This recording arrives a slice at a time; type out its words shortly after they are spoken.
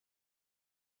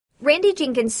Randy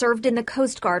Jenkins served in the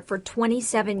Coast Guard for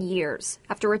 27 years.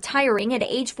 After retiring at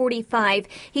age 45,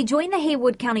 he joined the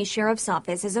Haywood County Sheriff's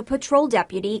Office as a patrol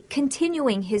deputy,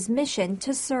 continuing his mission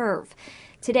to serve.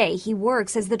 Today, he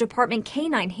works as the department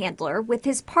canine handler with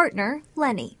his partner,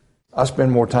 Lenny. I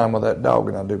spend more time with that dog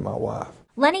than I do my wife.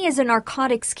 Lenny is a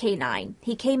narcotics canine.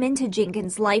 He came into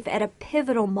Jenkins' life at a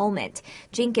pivotal moment,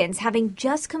 Jenkins having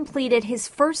just completed his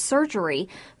first surgery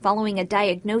following a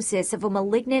diagnosis of a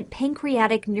malignant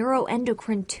pancreatic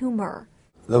neuroendocrine tumor.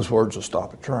 Those words will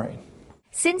stop a train.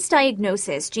 Since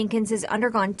diagnosis, Jenkins has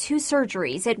undergone 2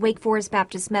 surgeries at Wake Forest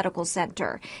Baptist Medical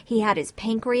Center. He had his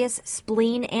pancreas,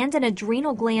 spleen, and an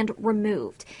adrenal gland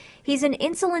removed. He's an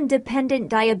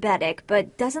insulin-dependent diabetic,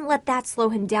 but doesn't let that slow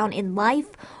him down in life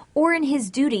or in his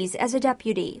duties as a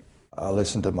deputy. I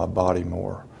listen to my body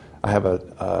more. I have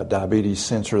a diabetes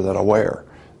sensor that I wear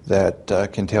that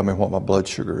can tell me what my blood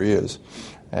sugar is,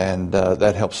 and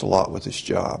that helps a lot with this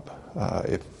job.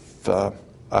 If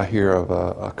I hear of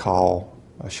a call,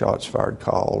 a shots fired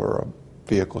call, or a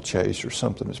vehicle chase or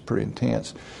something that's pretty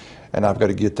intense, and I've got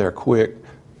to get there quick,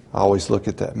 I always look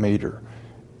at that meter,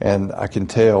 and I can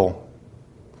tell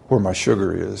where my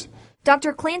sugar is.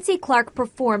 Dr. Clancy Clark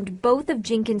performed both of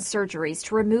Jenkins' surgeries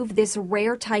to remove this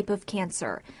rare type of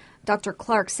cancer. Dr.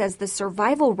 Clark says the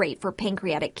survival rate for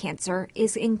pancreatic cancer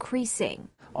is increasing.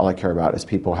 All I care about is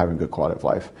people having a good quality of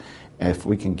life. And if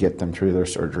we can get them through their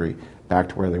surgery back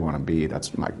to where they want to be,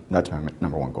 that's my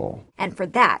number one goal. And for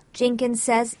that, Jenkins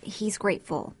says he's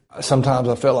grateful. Sometimes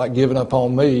I felt like giving up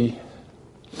on me,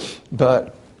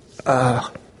 but I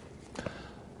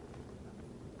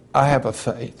have a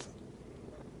faith.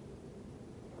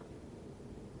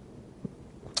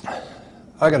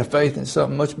 I got a faith in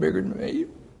something much bigger than me.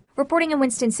 Reporting in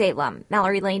Winston-Salem,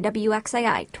 Mallory Lane,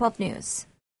 WXII 12 News.